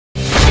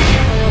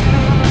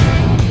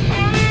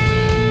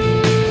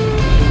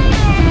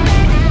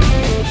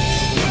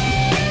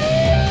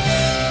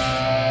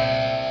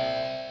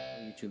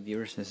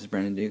viewers, this is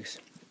Brandon Dukes.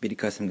 BD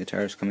Custom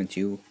Guitars coming to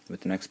you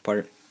with the next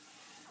part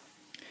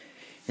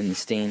in the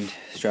stained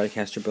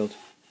Stratocaster build.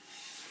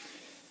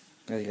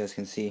 As you guys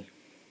can see,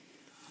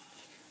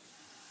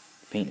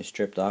 the paint is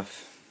stripped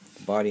off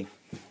the body.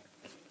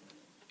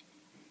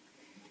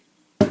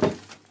 The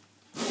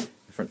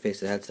front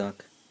face of the headstock.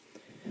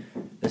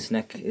 This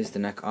neck is the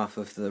neck off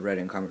of the red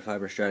and carbon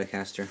fiber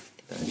Stratocaster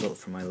that I built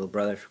for my little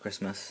brother for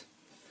Christmas.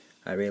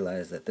 I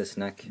realized that this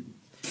neck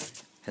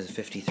has a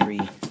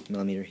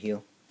 53mm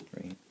heel,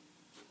 right?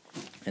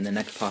 And the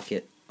neck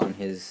pocket on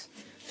his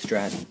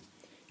Strat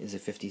is a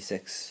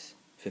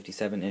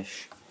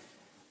 57-ish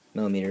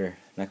millimeter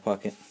neck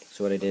pocket.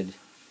 So what I did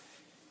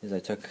is I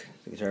took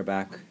the guitar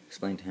back,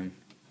 explained to him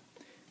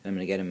that I'm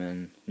going to get him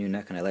a new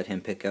neck, and I let him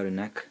pick out a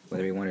neck,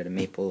 whether he wanted a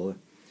maple,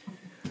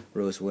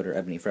 rosewood, or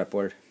ebony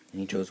fretboard.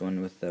 And he chose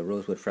one with a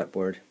rosewood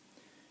fretboard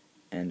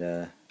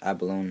and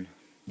abalone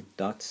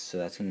dots, so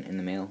that's in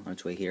the mail on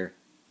its way here.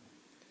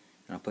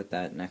 And I'll put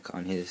that neck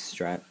on his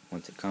Strat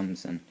once it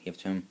comes and give it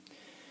to him.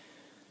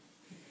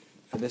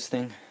 For this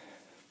thing,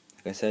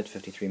 like I said,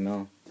 53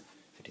 mil.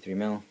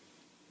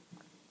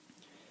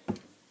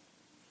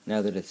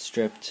 Now that it's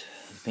stripped,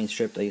 paint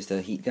stripped, I used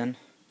a heat gun.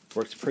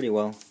 Works pretty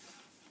well.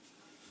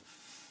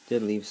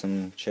 Did leave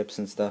some chips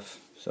and stuff,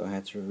 so I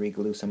had to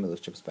re-glue some of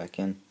those chips back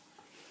in.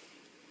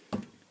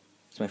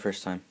 It's my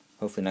first time.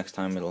 Hopefully next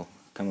time it'll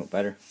come out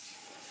better.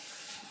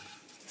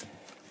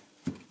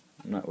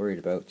 I'm not worried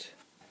about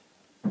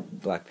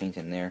black paint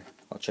in there.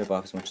 I'll chip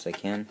off as much as I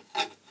can,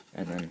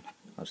 and then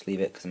I'll just leave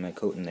it because I'm going to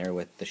coat in there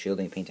with the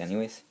shielding paint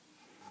anyways.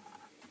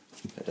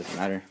 That doesn't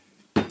matter.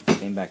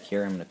 Same back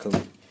here, I'm going to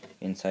coat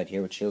inside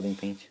here with shielding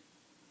paint.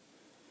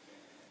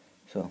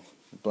 So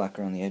the black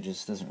around the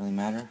edges doesn't really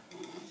matter.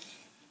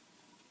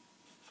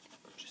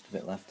 Just a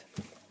bit left.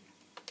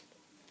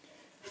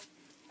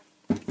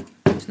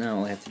 So now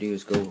all I have to do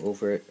is go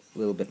over it a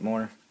little bit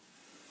more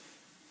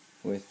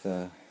with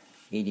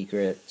 80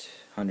 grit,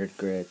 100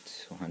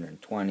 grit,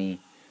 120,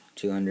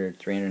 200,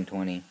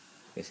 320.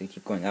 Basically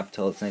keep going up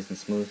till it's nice and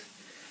smooth,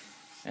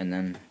 and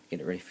then get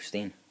it ready for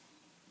stain.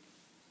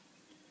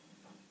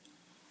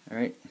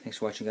 Alright, thanks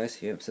for watching, guys.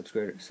 If you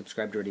haven't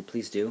subscribed already,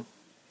 please do.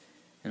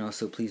 And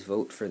also please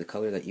vote for the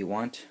color that you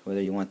want,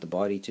 whether you want the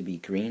body to be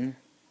green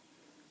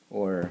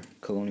or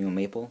colonial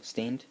maple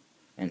stained,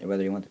 and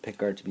whether you want the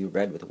pickguard to be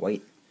red with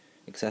white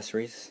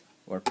accessories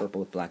or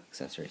purple with black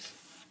accessories.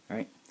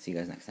 Alright, see you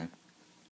guys next time.